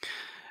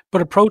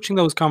 But approaching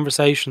those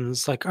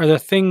conversations, like, are there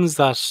things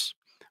that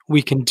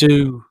we can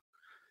do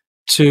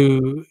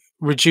to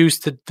reduce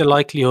the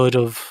likelihood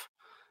of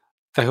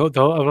I don't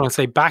want to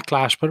say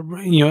backlash, but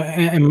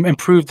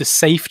improve the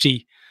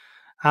safety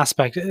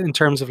aspect in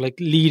terms of like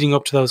leading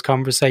up to those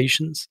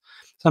conversations?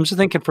 So I'm just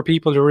thinking for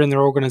people who are in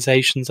their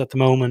organizations at the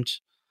moment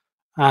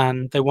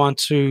and they want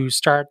to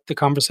start the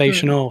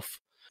conversation off,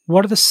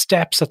 what are the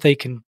steps that they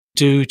can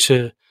do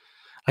to,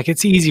 like,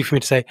 it's easy for me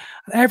to say,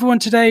 everyone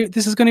today,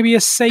 this is going to be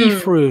a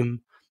safe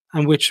room,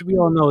 and which we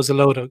all know is a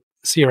load of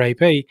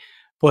CRAP,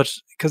 but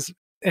because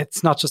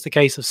it's not just a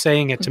case of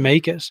saying it to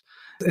make it,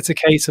 it's a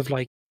case of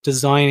like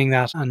designing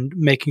that and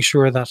making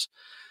sure that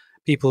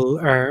people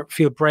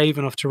feel brave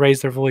enough to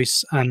raise their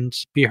voice and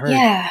be heard.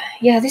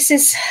 Yeah. This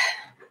is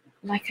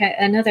like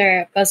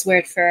another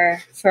buzzword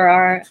for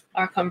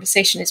our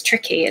conversation is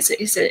tricky.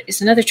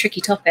 It's another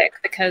tricky topic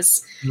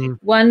because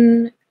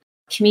one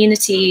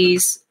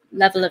community's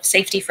level of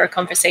safety for a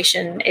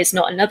conversation is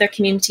not another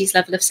community's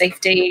level of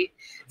safety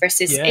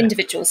versus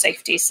individual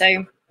safety.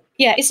 So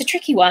yeah, it's a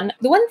tricky one.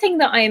 The one thing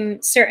that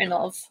I'm certain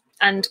of,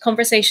 and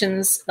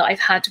conversations that I've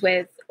had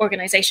with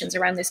organizations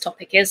around this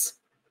topic, is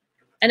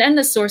an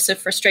endless source of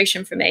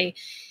frustration for me,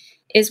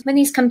 is when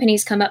these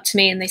companies come up to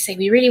me and they say,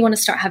 we really want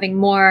to start having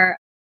more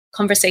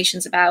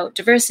conversations about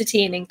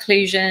diversity and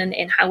inclusion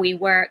in how we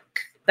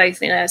work,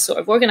 both in a sort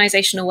of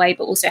organizational way,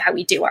 but also how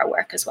we do our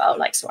work as well,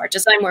 like so our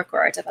design work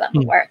or our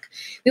development work.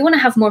 We want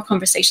to have more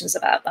conversations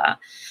about that.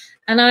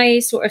 And I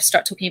sort of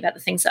start talking about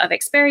the things that I've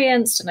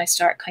experienced, and I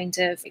start kind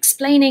of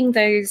explaining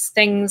those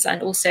things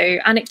and also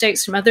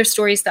anecdotes from other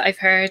stories that I've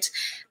heard.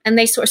 And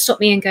they sort of stop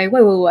me and go,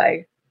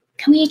 whoa.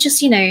 Can we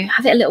just,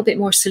 have it a little bit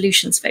more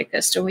solutions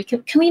focused, or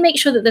can we make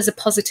sure that there's a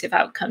positive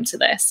outcome to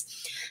this?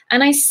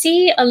 And I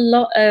see a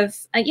lot of,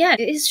 it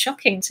is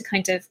shocking to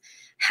kind of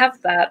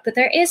have that, but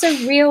there is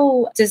a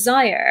real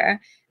desire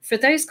for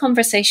those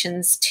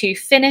conversations to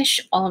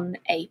finish on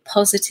a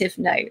positive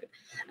note.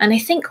 And I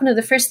think one of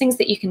the first things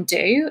that you can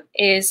do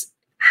is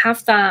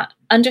have that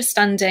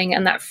understanding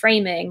and that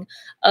framing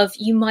of,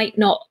 you might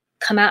not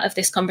come out of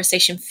this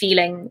conversation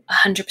feeling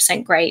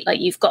 100% great, like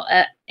you've got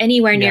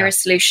anywhere near a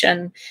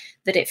solution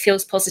that it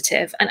feels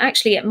positive. And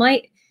actually it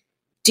might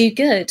do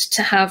good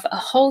to have a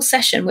whole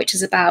session which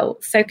is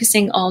about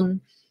focusing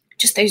on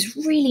just those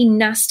really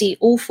nasty,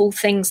 awful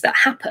things that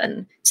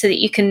happen, so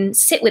that you can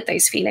sit with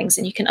those feelings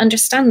and you can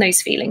understand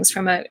those feelings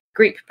from a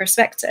group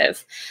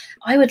perspective.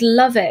 I would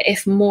love it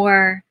if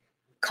more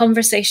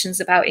conversations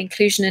about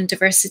inclusion and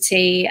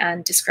diversity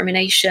and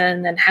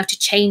discrimination and how to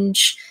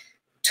change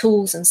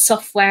tools and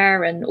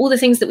software and all the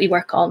things that we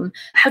work on,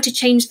 how to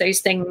change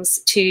those things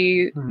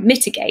to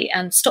mitigate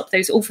and stop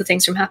those awful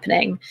things from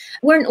happening,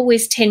 weren't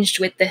always tinged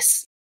with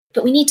this,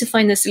 but we need to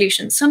find the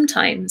solution.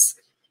 Sometimes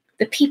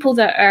the people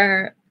that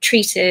are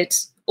treated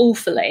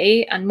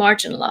awfully and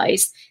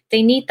marginalized,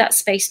 they need that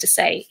space to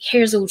say,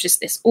 here's all just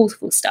this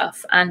awful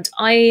stuff, and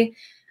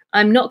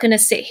I'm not going to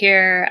sit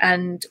here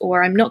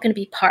or I'm not going to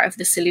be part of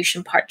the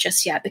solution part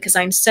just yet, because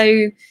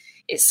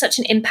it's such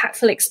an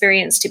impactful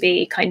experience to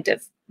be kind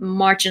of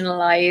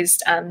marginalized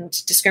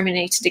and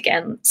discriminated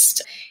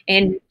against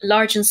in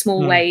large and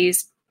small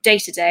ways, day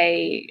to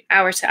day,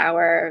 hour to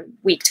hour,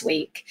 week to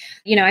week.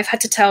 I've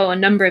had to tell a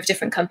number of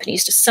different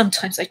companies, just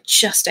sometimes I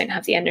just don't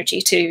have the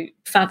energy to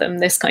fathom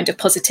this kind of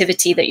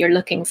positivity that you're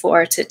looking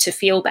for to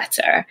feel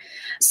better.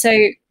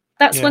 So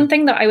that's one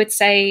thing that I would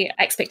say,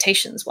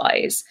 expectations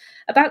wise,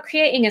 about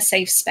creating a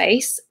safe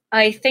space.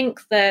 I think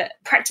that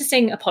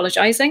practicing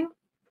apologizing,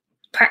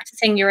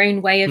 practicing your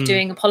own way of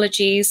doing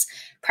apologies,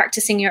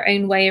 practicing your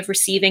own way of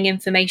receiving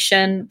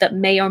information that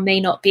may or may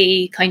not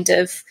be kind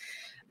of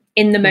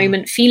in the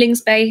moment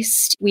feelings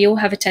based. We all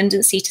have a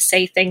tendency to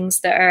say things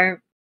that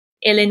are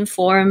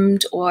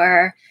ill-informed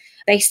or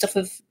based off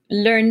of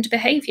learned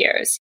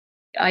behaviors.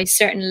 I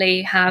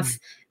certainly have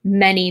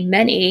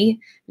many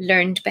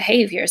learned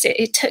behaviors.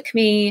 It took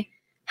me,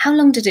 how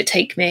long did it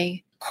take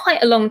me?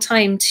 Quite a long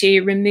time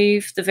to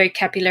remove the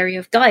vocabulary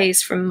of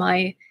guys from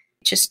my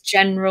just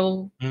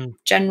general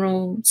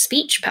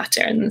speech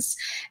patterns.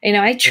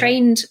 I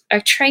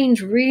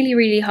trained really,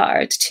 really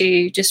hard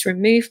to just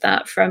remove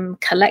that from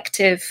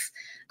collective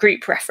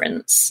group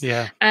reference.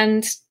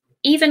 And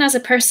even as a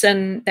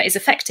person that is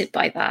affected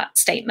by that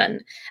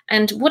statement.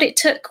 And what it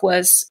took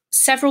was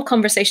several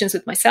conversations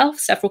with myself,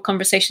 several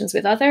conversations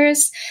with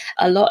others,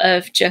 a lot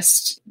of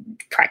just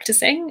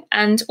practicing.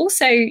 And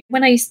also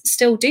when I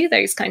still do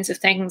those kinds of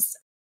things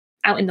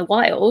out in the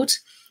wild,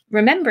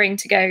 remembering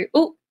to go,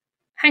 oh,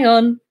 hang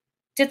on,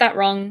 did that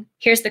wrong.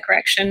 Here's the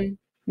correction,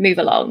 move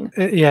along.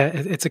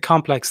 It's a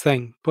complex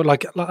thing. But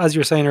like, as you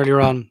were saying earlier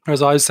on, or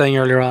as I was saying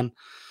earlier on,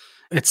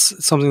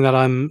 It's something that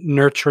I'm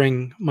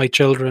nurturing my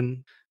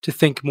children to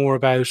think more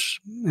about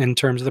in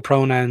terms of the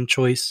pronoun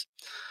choice,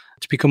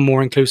 to become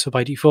more inclusive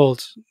by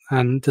default.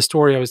 And the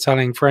story I was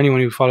telling for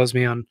anyone who follows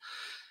me on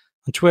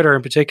Twitter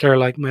in particular,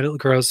 like my little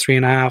girl's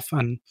 3.5,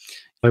 and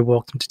I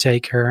walked them to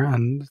take her,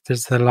 and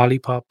there's the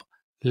lollipop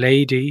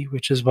lady,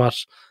 which is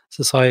what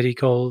society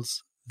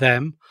calls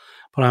them.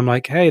 But I'm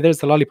like, hey, there's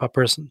the lollipop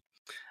person.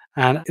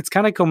 And it's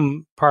kind of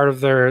come part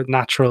of their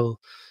natural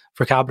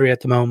vocabulary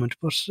at the moment.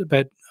 But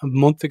about a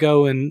month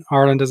ago in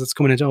Ireland, as it's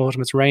coming into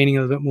autumn, it's raining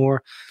a little bit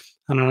more.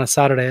 And on a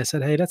Saturday, I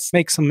said, hey, let's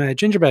make some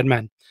gingerbread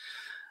men.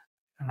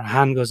 And her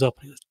hand goes up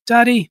and he goes,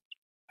 Daddy,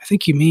 I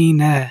think you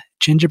mean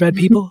gingerbread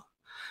people.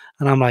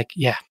 And I'm like,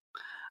 yeah.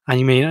 And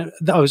you mean,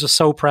 I was just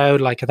so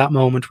proud, like at that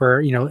moment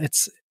where,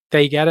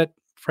 they get it,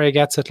 Freya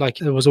gets it.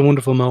 Like, it was a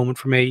wonderful moment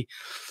for me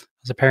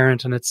as a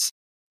parent, and it's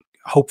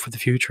hope for the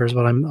future is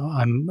what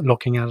I'm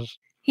looking at it.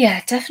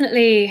 Yeah,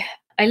 definitely.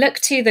 I look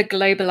to the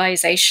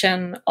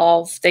globalization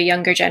of the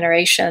younger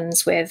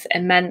generations with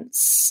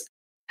immense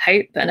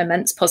hope and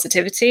immense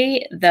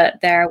positivity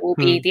that there will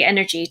be the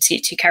energy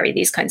to carry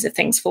these kinds of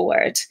things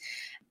forward.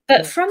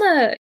 But from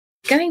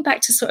going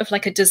back to sort of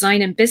like a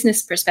design and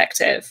business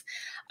perspective,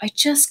 I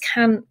just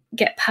can't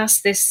get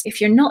past this.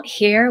 If you're not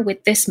here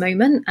with this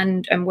moment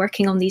and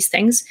working on these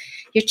things,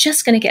 you're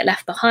just going to get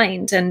left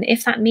behind. And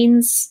if that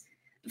means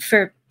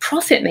for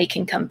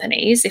profit-making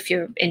companies, if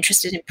you're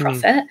interested in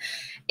profit,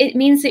 it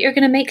means that you're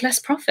going to make less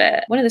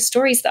profit. One of the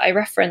stories that I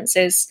reference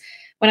is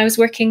when I was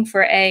working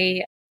for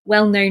a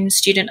well-known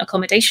student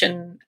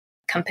accommodation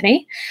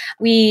company,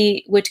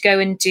 we would go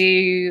and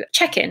do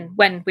check-in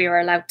when we were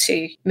allowed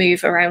to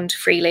move around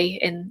freely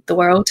in the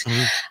world.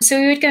 So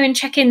we would go and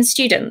check in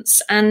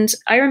students. And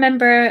I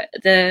remember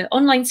the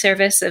online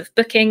service of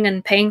booking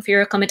and paying for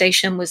your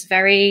accommodation was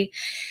very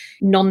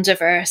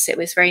non-diverse. It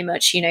was very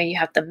much, you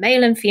have the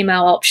male and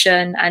female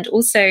option. And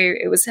also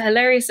it was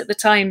hilarious at the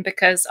time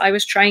because I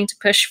was trying to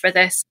push for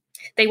this.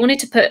 They wanted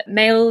to put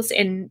males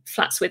in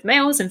flats with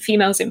males and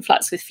females in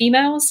flats with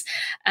females.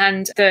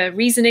 And the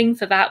reasoning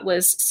for that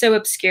was so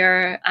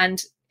obscure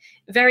and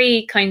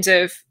very kind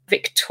of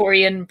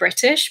Victorian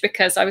British,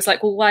 because I was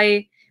like, well,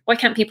 why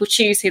can't people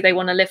choose who they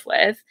want to live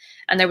with?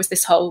 And there was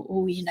this whole,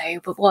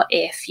 but what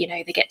if,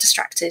 they get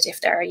distracted if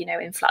they're,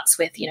 in flats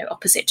with,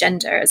 opposite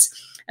genders.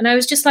 And I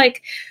was just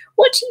like,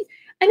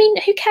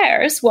 who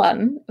cares?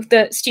 One,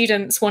 that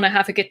students want to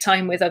have a good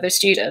time with other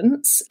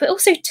students. But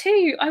also,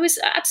 two, I was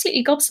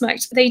absolutely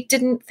gobsmacked. They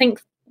didn't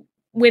think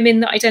women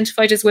that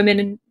identified as women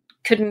and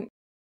couldn't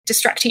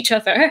distract each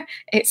other.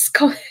 It's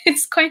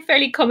quite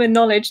fairly common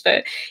knowledge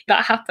that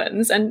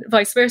happens, and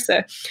vice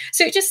versa.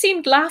 So it just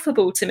seemed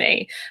laughable to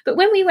me. But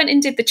when we went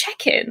and did the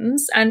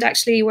check-ins and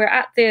actually were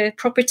at the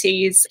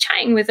properties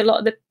chatting with a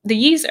lot of the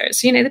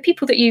users, the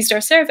people that used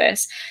our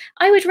service,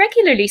 I would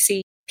regularly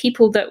see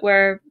people that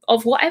were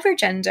of whatever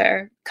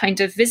gender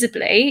kind of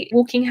visibly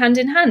walking hand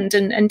in hand,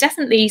 and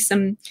definitely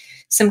some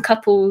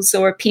couples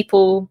or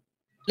people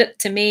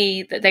looked to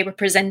me that they were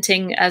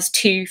presenting as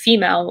two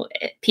female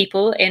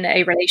people in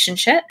a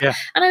relationship. Yeah.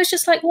 And I was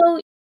just like,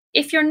 well,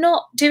 if you're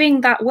not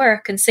doing that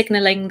work and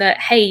signaling that,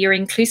 hey, you're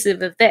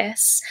inclusive of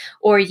this,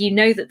 or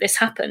that this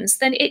happens,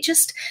 then it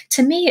just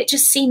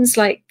seems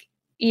like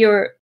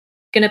you're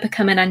going to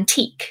become an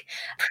antique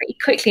pretty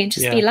quickly and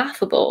just be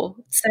laughable.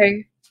 So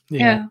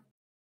yeah.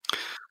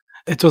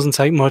 It doesn't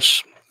take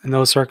much in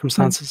those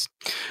circumstances.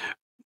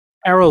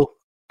 Eriol,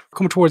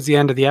 coming towards the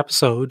end of the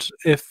episode,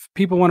 if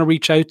people want to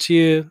reach out to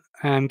you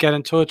and get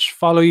in touch,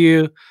 follow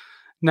you,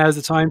 now's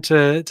the time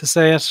to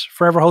say it.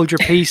 Forever hold your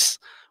peace.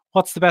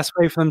 What's the best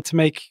way for them to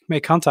make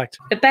contact?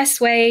 The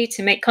best way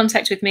to make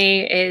contact with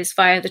me is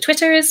via the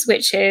Twitters,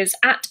 which is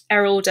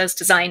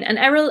 @EriolDoesDesign. And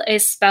Eriol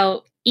is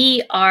spelled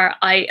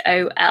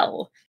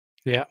ERIOL.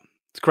 Yeah,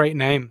 it's a great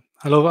name.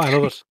 I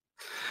love it.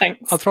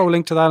 Thanks. I'll throw a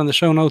link to that in the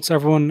show notes,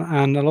 everyone.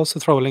 And I'll also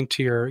throw a link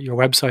to your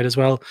website as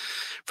well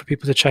for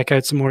people to check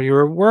out some more of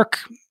your work.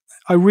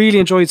 I really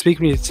enjoyed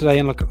speaking with you today.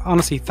 And look,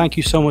 honestly, thank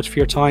you so much for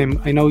your time.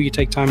 I know you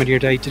take time out of your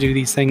day to do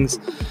these things.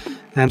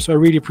 So I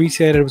really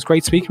appreciate it. It was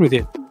great speaking with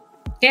you.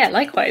 Yeah,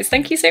 likewise.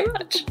 Thank you so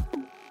much.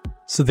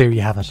 So there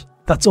you have it.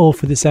 That's all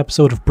for this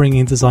episode of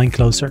Bringing Design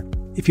Closer.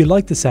 If you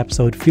like this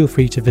episode, feel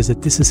free to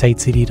visit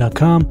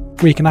thisishcd.com,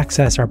 where you can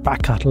access our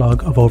back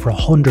catalogue of over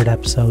 100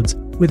 episodes,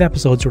 with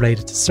episodes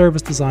related to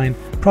service design,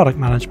 product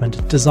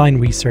management, design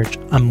research,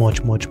 and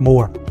much, much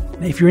more.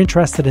 If you're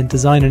interested in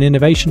design and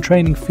innovation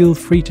training, feel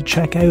free to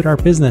check out our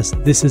business,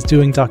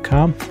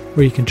 thisisdoing.com,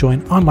 where you can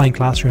join online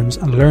classrooms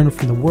and learn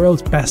from the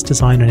world's best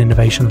design and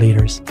innovation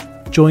leaders.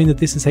 Join the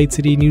This Is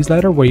HCD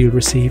newsletter, where you'll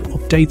receive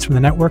updates from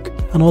the network.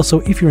 And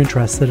also, if you're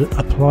interested,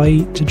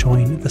 apply to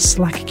join the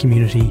Slack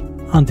community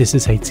on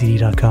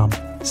thisishcd.com.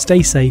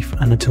 Stay safe,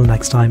 and until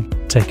next time,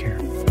 take care.